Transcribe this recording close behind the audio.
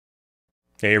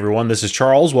Hey everyone, this is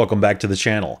Charles. Welcome back to the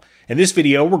channel. In this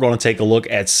video, we're going to take a look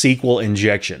at SQL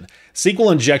injection.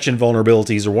 SQL injection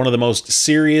vulnerabilities are one of the most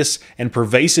serious and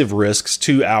pervasive risks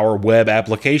to our web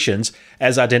applications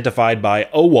as identified by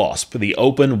OWASP, the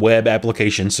Open Web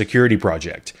Application Security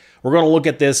Project. We're going to look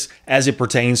at this as it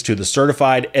pertains to the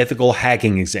Certified Ethical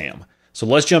Hacking Exam. So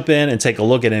let's jump in and take a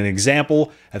look at an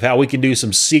example of how we can do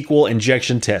some SQL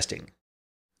injection testing.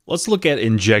 Let's look at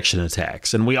injection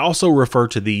attacks, and we also refer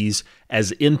to these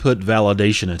as input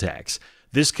validation attacks.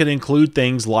 This could include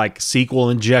things like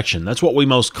SQL injection. That's what we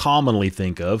most commonly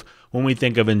think of when we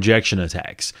think of injection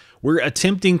attacks. We're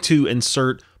attempting to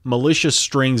insert malicious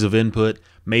strings of input,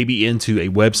 maybe into a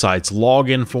website's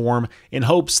login form, in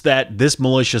hopes that this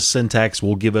malicious syntax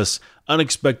will give us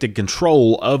unexpected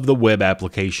control of the web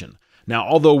application. Now,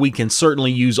 although we can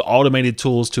certainly use automated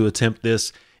tools to attempt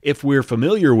this, if we're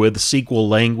familiar with SQL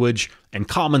language and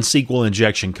common SQL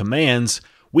injection commands,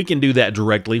 we can do that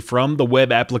directly from the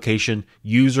web application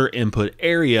user input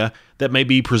area that may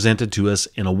be presented to us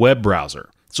in a web browser.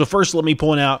 So first, let me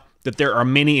point out that there are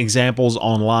many examples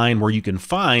online where you can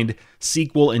find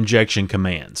SQL injection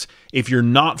commands. If you're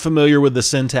not familiar with the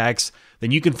syntax,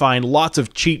 then you can find lots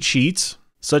of cheat sheets,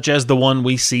 such as the one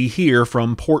we see here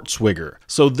from Portswigger.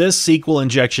 So this SQL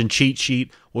injection cheat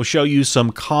sheet will show you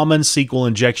some common SQL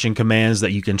injection commands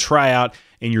that you can try out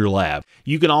in your lab.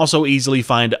 You can also easily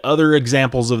find other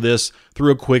examples of this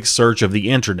through a quick search of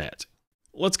the internet.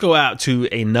 Let's go out to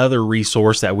another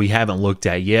resource that we haven't looked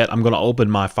at yet. I'm going to open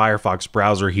my Firefox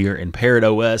browser here in Parrot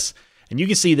OS, and you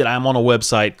can see that I'm on a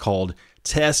website called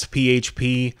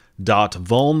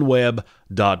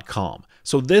testphp.vulnweb.com.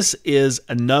 So this is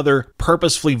another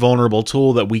purposefully vulnerable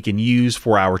tool that we can use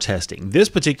for our testing. This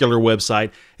particular website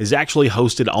is actually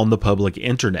hosted on the public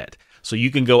internet. So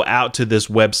you can go out to this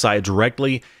website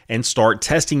directly and start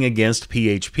testing against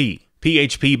PHP.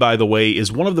 PHP, by the way,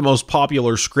 is one of the most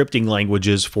popular scripting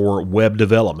languages for web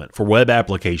development, for web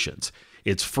applications.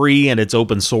 It's free and it's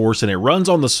open source and it runs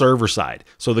on the server side.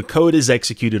 So the code is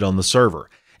executed on the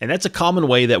server. And that's a common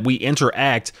way that we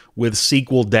interact with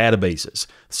SQL databases.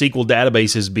 SQL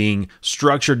databases being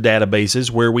structured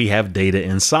databases where we have data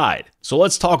inside. So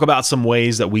let's talk about some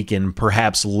ways that we can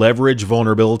perhaps leverage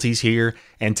vulnerabilities here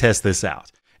and test this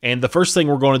out. And the first thing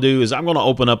we're going to do is I'm going to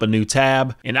open up a new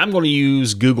tab and I'm going to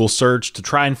use Google search to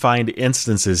try and find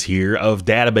instances here of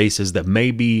databases that may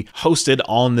be hosted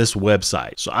on this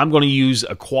website. So I'm going to use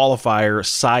a qualifier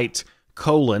site :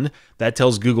 that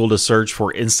tells Google to search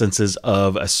for instances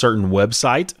of a certain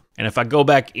website. And if I go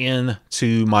back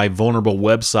into my vulnerable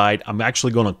website, I'm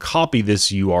actually going to copy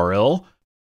this URL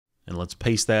and let's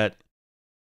paste that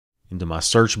into my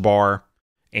search bar.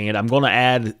 And I'm going to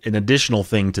add an additional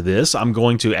thing to this. I'm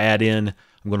going to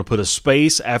put a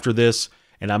space after this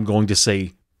and I'm going to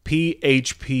say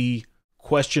PHP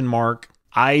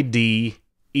ID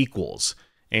equals.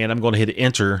 And I'm going to hit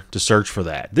enter to search for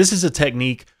that. This is a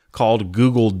technique called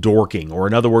Google dorking, or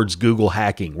in other words, Google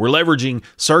hacking. We're leveraging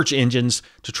search engines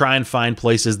to try and find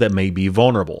places that may be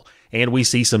vulnerable. And we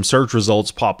see some search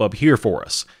results pop up here for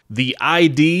us. The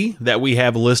ID that we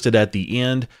have listed at the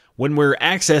end, when we're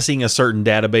accessing a certain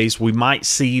database, we might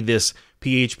see this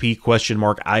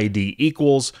PHP ID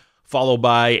equals followed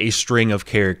by a string of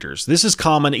characters. This is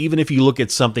common even if you look at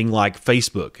something like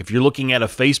Facebook. If you're looking at a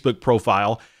Facebook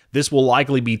profile, this will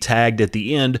likely be tagged at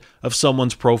the end of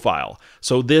someone's profile.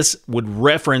 So this would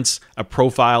reference a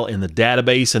profile in the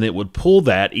database and it would pull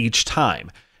that each time.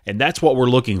 And that's what we're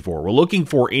looking for. We're looking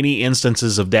for any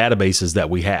instances of databases that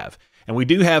we have. And we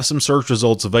do have some search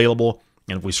results available.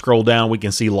 And if we scroll down, we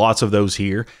can see lots of those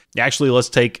here. Actually, let's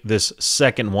take this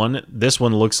second one. This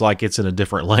one looks like it's in a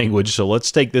different language. So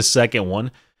let's take this second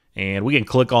one and we can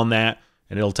click on that.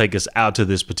 And it'll take us out to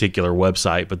this particular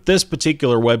website. But this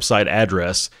particular website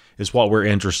address is what we're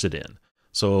interested in.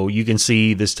 So you can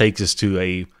see this takes us to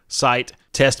a site,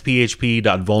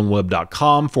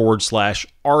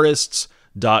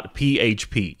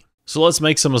 testphp.vulnweb.com/artists.php. So let's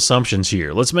make some assumptions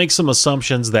here. Let's make some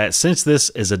assumptions that since this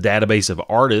is a database of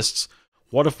artists,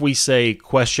 what if we say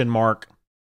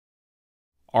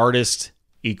artist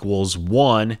equals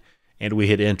 1 and we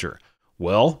hit enter?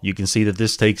 Well, you can see that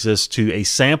this takes us to a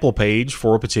sample page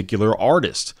for a particular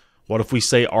artist. What if we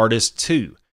say artist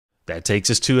 2? That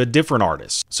takes us to a different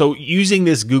artist. So using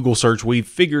this Google search, we've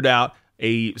figured out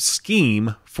a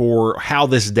scheme for how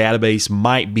this database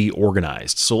might be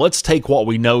organized. So let's take what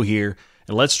we know here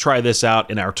and let's try this out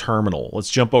in our terminal.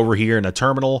 Let's jump over here in a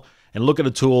terminal and look at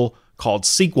a tool called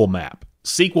SQL Map.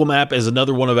 SQL Map is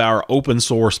another one of our open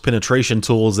source penetration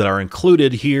tools that are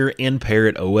included here in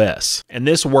Parrot OS. And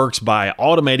this works by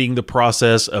automating the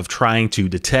process of trying to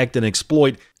detect and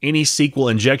exploit any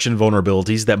SQL injection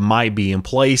vulnerabilities that might be in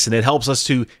place, and it helps us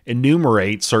to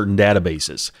enumerate certain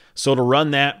databases. So to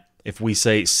run that, if we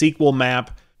say SQL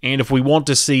Map, and if we want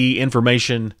to see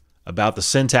information about the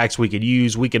syntax we could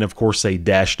use, we can of course say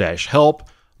 -- help.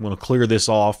 I'm going to clear this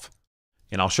off,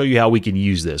 and I'll show you how we can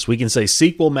use this. We can say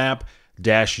SQL Map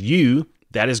 -u,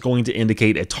 that is going to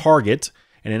indicate a target.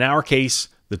 And in our case,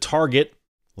 the target,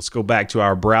 let's go back to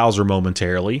our browser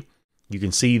momentarily. You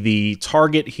can see the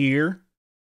target here.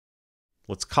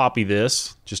 Let's copy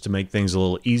this just to make things a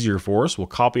little easier for us. We'll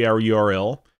copy our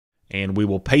URL and we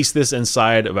will paste this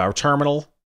inside of our terminal.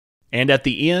 And at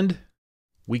the end,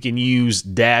 we can use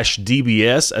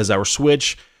 -dbs as our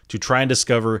switch to try and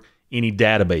discover any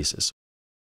databases.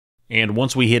 And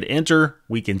once we hit enter,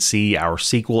 we can see our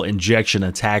SQL injection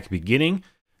attack beginning.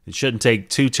 It shouldn't take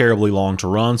too terribly long to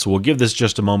run, so we'll give this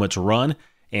just a moment to run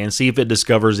and see if it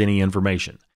discovers any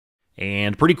information.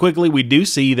 And pretty quickly, we do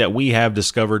see that we have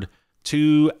discovered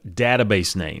two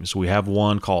database names. We have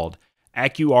one called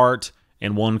AccuArt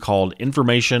and one called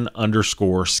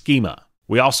information_schema.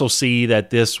 We also see that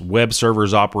this web server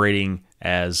is operating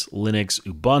as Linux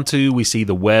Ubuntu. We see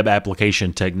the web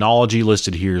application technology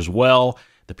listed here as well.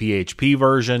 The PHP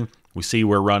version, we see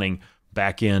we're running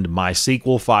backend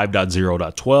MySQL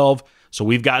 5.0.12. So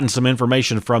we've gotten some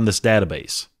information from this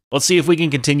database. Let's see if we can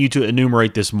continue to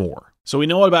enumerate this more. So we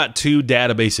know about two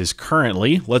databases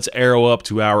currently. Let's arrow up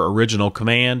to our original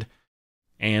command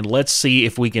and let's see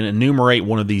if we can enumerate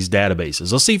one of these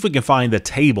databases. Let's see if we can find the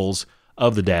tables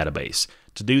of the database.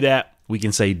 To do that, we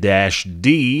can say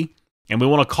 -d, and we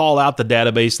want to call out the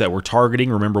database that we're targeting.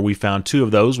 Remember, we found two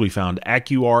of those. We found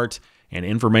AccuArt and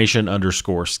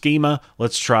information_schema.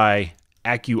 Let's try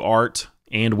AccuArt,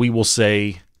 and we will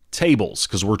say tables,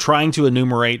 because we're trying to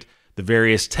enumerate the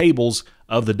various tables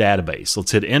of the database.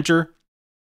 Let's hit enter.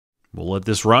 We'll let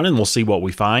this run, and we'll see what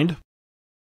we find.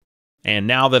 And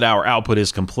now that our output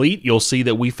is complete, you'll see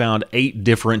that we found 8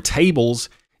 different tables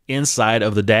inside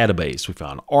of the database. We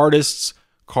found artists,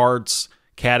 carts,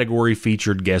 category,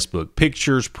 featured, guestbook,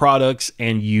 pictures, products,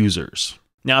 and users.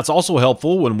 Now, it's also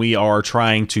helpful when we are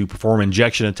trying to perform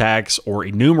injection attacks or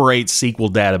enumerate SQL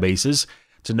databases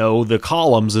to know the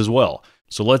columns as well.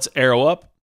 So let's arrow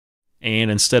up,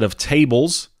 and instead of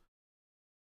tables,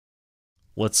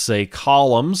 let's say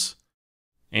columns,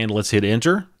 and let's hit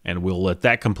enter, and we'll let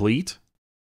that complete.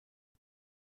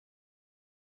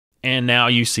 And now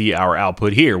you see our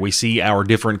output here. We see our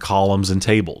different columns and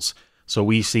tables. So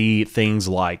we see things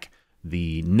like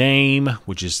the name,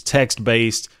 which is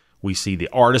text-based. We see the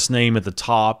artist name at the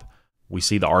top. We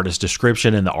see the artist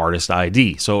description and the artist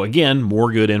ID. So again,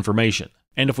 more good information.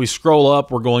 And if we scroll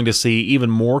up, we're going to see even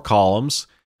more columns.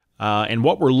 And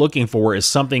what we're looking for is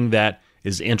something that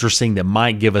is interesting that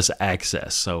might give us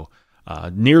access. So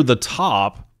near the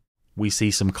top, we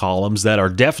see some columns that are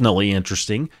definitely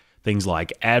interesting. Things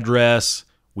like address,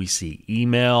 we see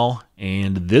email,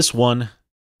 and this one,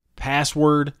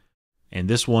 password, and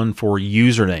this one for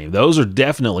username. Those are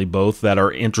definitely both that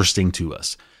are interesting to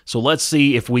us. So let's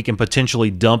see if we can potentially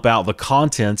dump out the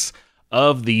contents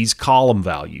of these column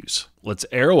values. Let's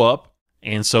arrow up,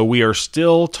 and so we are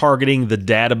still targeting the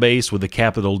database with a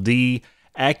capital D,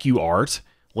 AccuArt.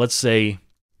 Let's say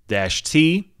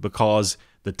 -t, because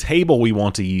the table we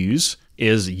want to use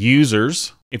is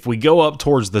users. If we go up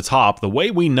towards the top, the way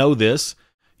we know this,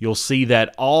 you'll see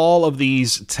that all of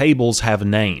these tables have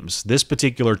names. This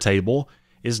particular table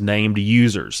is named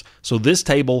users. So this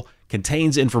table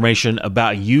contains information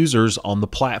about users on the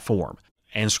platform.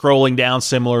 And scrolling down,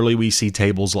 similarly, we see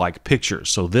tables like pictures.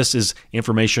 So this is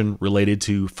information related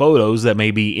to photos that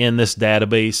may be in this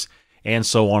database, and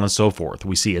so on and so forth.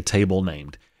 We see a table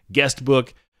named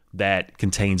guestbook that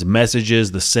contains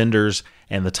messages, the senders,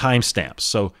 and the timestamps.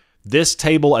 So this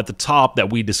table at the top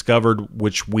that we discovered,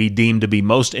 which we deemed to be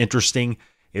most interesting,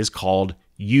 is called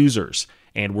users.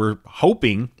 And we're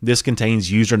hoping this contains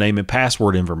username and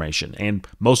password information. And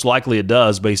most likely it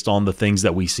does based on the things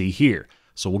that we see here.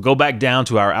 So we'll go back down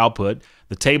to our output.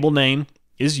 The table name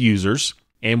is users,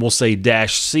 and we'll say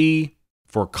 -c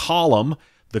for column.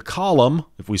 The column,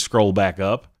 if we scroll back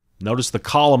up, notice the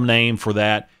column name for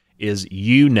that is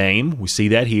uname. We see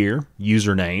that here,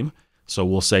 username. So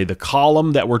we'll say the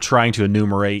column that we're trying to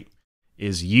enumerate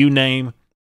is uname,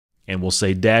 and we'll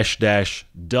say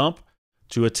 --dump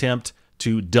to attempt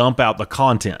to dump out the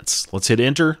contents. Let's hit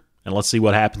enter, and let's see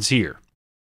what happens here.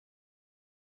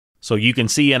 So you can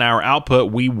see in our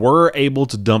output, we were able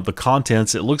to dump the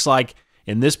contents. It looks like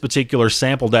in this particular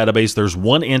sample database, there's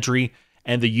one entry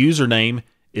and the username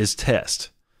is test.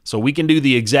 So we can do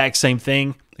the exact same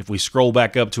thing if we scroll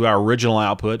back up to our original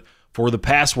output for the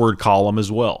password column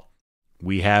as well.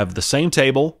 We have the same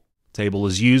table. Table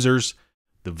is users.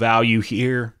 The value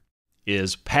here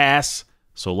is pass.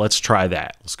 So let's try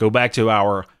that. Let's go back to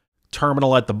our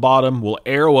terminal at the bottom. We'll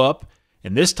arrow up,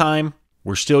 and this time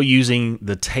we're still using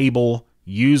the table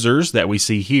users that we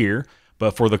see here,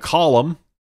 but for the column,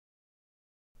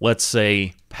 let's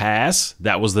say pass.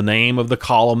 That was the name of the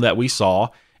column that we saw,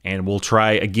 and we'll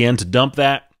try again to dump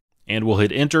that, and we'll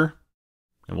hit enter,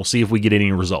 and we'll see if we get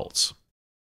any results.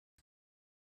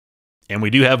 And we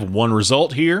do have one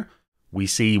result here. We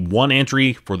see one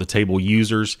entry for the table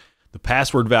users. The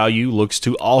password value looks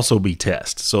to also be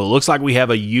test. So it looks like we have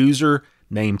a user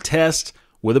named test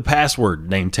with a password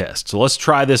named test. So let's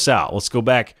try this out. Let's go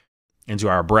back into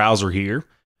our browser here,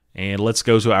 and let's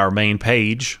go to our main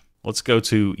page. Let's go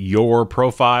to your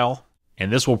profile, and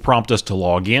this will prompt us to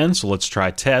log in. So let's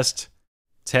try test.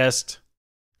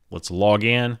 Let's log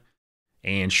in.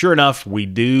 And sure enough, we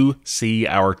do see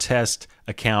our test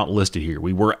account listed here.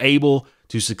 We were able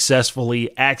to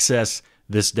successfully access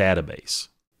this database.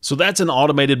 So that's an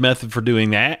automated method for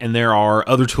doing that, and there are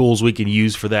other tools we can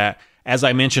use for that. As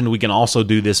I mentioned, we can also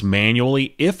do this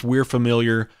manually if we're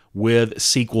familiar with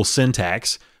SQL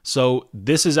syntax. So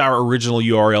this is our original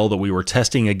URL that we were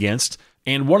testing against.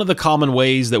 And one of the common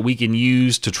ways that we can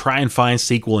use to try and find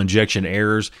SQL injection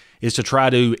errors is to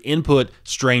try to input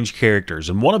strange characters.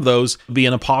 And one of those would be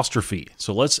an apostrophe.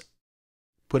 So let's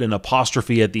put an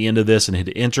apostrophe at the end of this and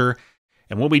hit enter.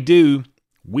 And when we do,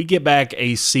 we get back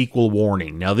a SQL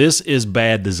warning. Now this is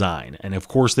bad design. And of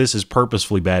course, this is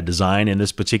purposefully bad design in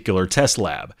this particular test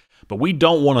lab. But we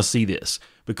don't want to see this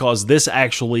because this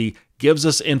actually gives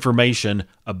us information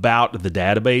about the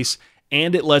database,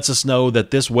 and it lets us know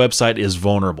that this website is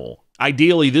vulnerable.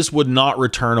 Ideally, this would not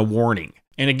return a warning.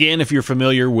 And again, if you're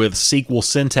familiar with SQL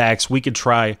syntax, we could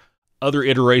try other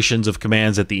iterations of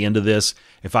commands at the end of this.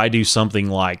 If I do something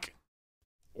like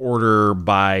order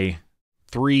by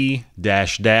 3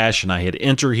 -- and I hit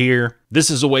enter here, this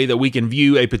is a way that we can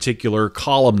view a particular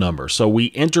column number. So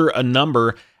we enter a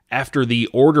number after the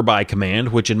order by command,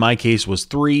 which in my case was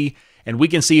 3, and we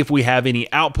can see if we have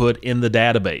any output in the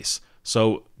database.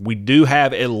 So we do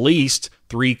have at least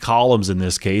 3 columns in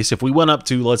this case. If we went up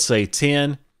to, let's say,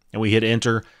 10 and we hit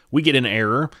enter, we get an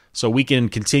error. So we can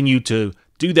continue to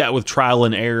do that with trial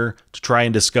and error to try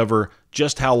and discover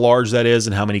just how large that is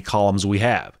and how many columns we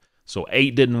have. So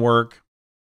 8 didn't work.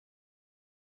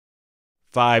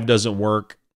 5 doesn't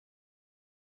work.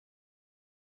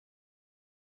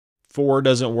 4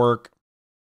 doesn't work.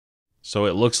 So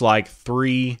it looks like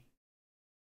 3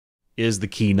 is the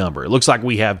key number. It looks like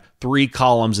we have 3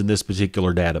 columns in this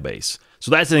particular database.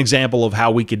 So that's an example of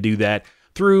how we could do that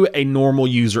through a normal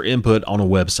user input on a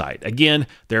website. Again,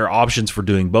 there are options for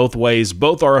doing both ways.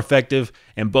 Both are effective,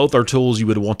 and both are tools you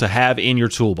would want to have in your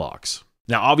toolbox.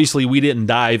 Now, obviously, we didn't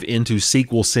dive into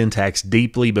SQL syntax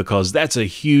deeply because that's a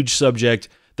huge subject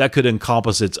that could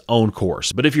encompass its own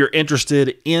course. But if you're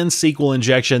interested in SQL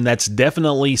injection, that's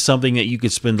definitely something that you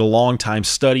could spend a long time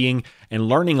studying and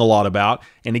learning a lot about.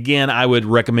 And again, I would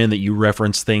recommend that you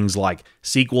reference things like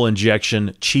SQL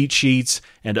injection cheat sheets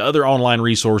and other online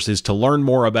resources to learn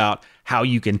more about how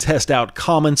you can test out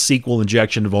common SQL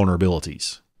injection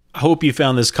vulnerabilities. I hope you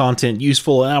found this content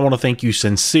useful, and I want to thank you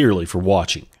sincerely for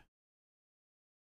watching.